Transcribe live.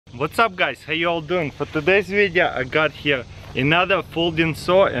What's up guys, how you all doing? For today's video I got here another folding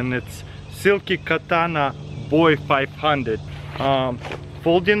saw, and it's Silky Katana Boy 500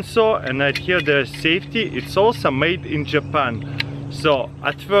 folding saw, and right here there's safety. It's also made in Japan. So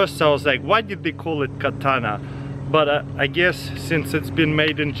at first I was like, why did they call it Katana? But I guess since it's been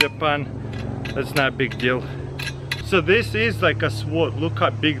made in Japan, that's not a big deal. So this is like a sword. Look how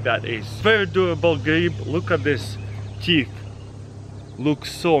big that is. Very durable grip. Look at this teeth.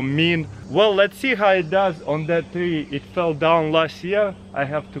 Looks so mean. Well, let's see how it does on that tree. It fell down last year. I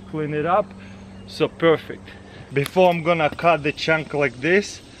have to clean it up. So perfect. Before I'm gonna cut the chunk like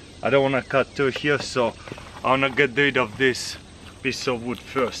this, I don't wanna cut through here, so I wanna get rid of this piece of wood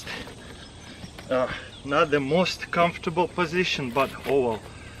first. Not the most comfortable position, but oh well.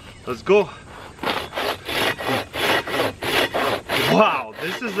 Let's go. Wow,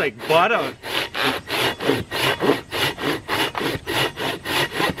 this is like butter.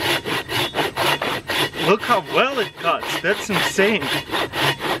 Look how well it cuts. That's insane.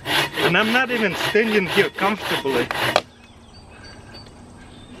 And I'm not even standing here comfortably.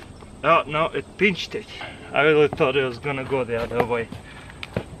 Oh no, it pinched it. I really thought it was gonna go the other way.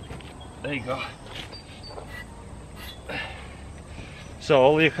 There you go. So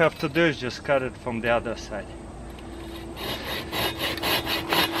all you have to do is just cut it from the other side.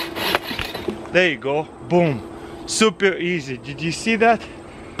 There you go, boom, super easy. Did you see that?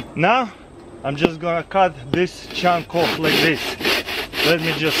 Now I'm just gonna cut this chunk off like this. Let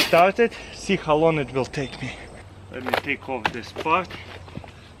me just start it, see how long it will take me. Let me take off this part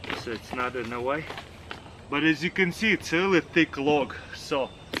so it's not in the way. But as you can see, it's a really thick log, so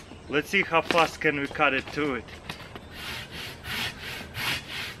let's see how fast can we cut it through it.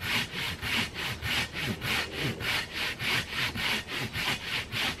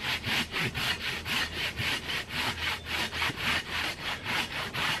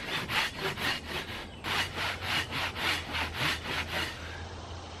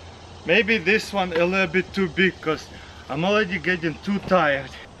 Maybe this one a little bit too big, because I'm already getting too tired.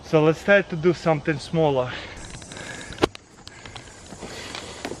 So let's try to do something smaller.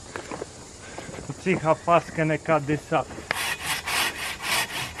 Let's see how fast can I cut this up.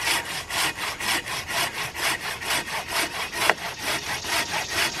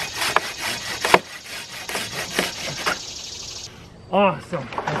 Awesome,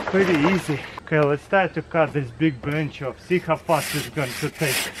 that's pretty easy. Okay, let's try to cut this big branch off. See how fast it's going to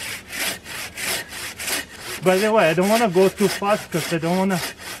take. By the way, I don't want to go too fast because I don't want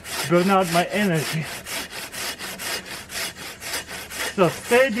to burn out my energy. So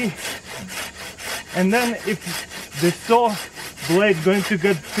steady, and then if the saw blade going to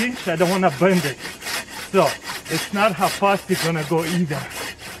get pinched, I don't want to bend it. So it's not how fast it's gonna go either.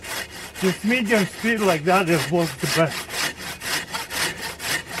 Just medium speed like that, it works the best.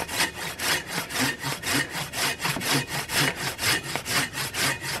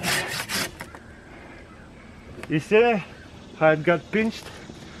 You see how it got pinched?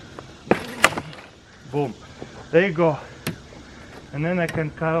 Boom. There you go. And then I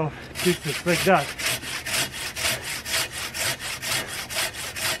can cut off pieces like that.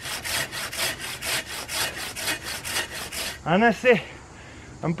 Honestly,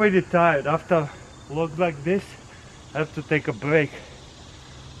 I'm pretty tired. After a log like this, I have to take a break.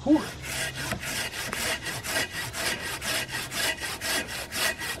 Whew.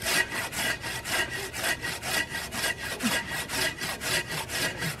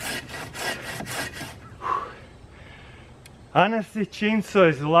 Honestly, chainsaw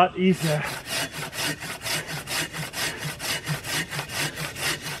is a lot easier.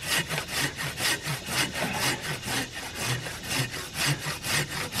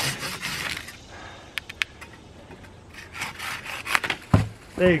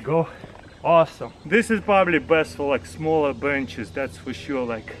 There you go. Awesome. This is probably best for like smaller branches, that's for sure,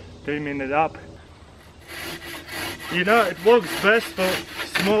 like trimming it up. You know, it works best for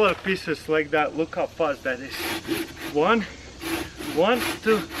smaller pieces like that. Look how fast that is. 1,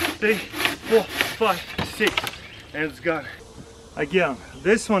 2, 3, 4, 5, 6, and it's gone. Again,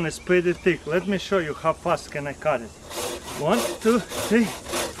 this one is pretty thick. Let me show you how fast can I cut it. 1, 2, 3,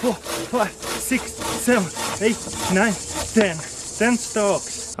 4, 5, 6, 7, 8, 9, 10. 10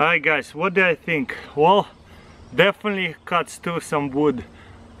 strokes. Alright guys, what do I think? Well, definitely cuts through some wood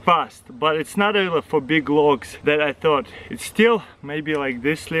fast, but it's not really for big logs that I thought. It's still maybe like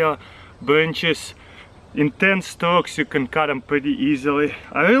this little branches. In 10 strokes you can cut them pretty easily.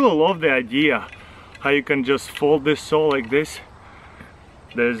 I really love the idea how you can just fold this saw like this.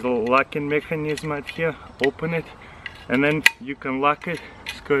 There's a locking mechanism right here. Open it and then you can lock it,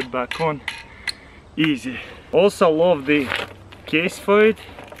 screw it back on. Easy. Also love the case for it.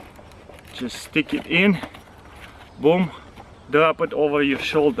 Just stick it in, boom, drop it over your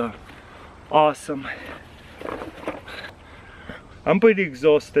shoulder. Awesome. I'm pretty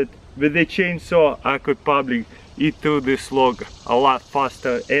exhausted. With the chainsaw I could probably eat through this log a lot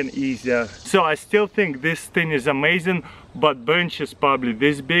faster and easier. So I still think this thing is amazing, but branch is probably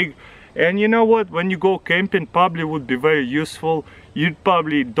this big. And you know what, when you go camping, probably would be very useful. You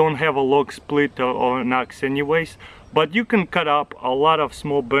probably don't have a log splitter or an axe anyways, but you can cut up a lot of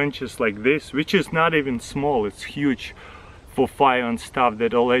small branches like this, which is not even small, it's huge for fire and stuff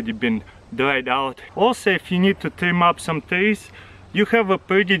that already been dried out. Also, if you need to trim up some trees, you have a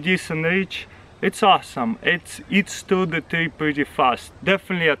pretty decent reach. It's awesome. It eats through the tree pretty fast.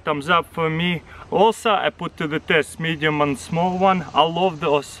 Definitely a thumbs up for me. Also, I put to the test medium and small one. I love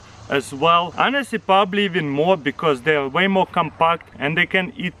those as well. Honestly, probably even more because they're way more compact and they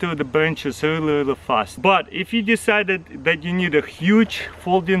can eat through the branches really fast. But if you decided that you need a huge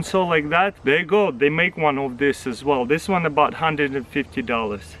folding saw like that, there you go, they make one of this as well. This one about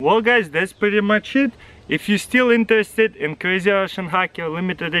 $150. Well guys, that's pretty much it. If you're still interested in Crazy Russian Hacker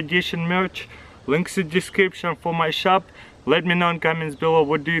limited edition merch, links in the description for my shop. Let me know in comments below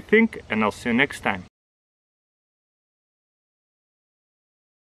what do you think, and I'll see you next time.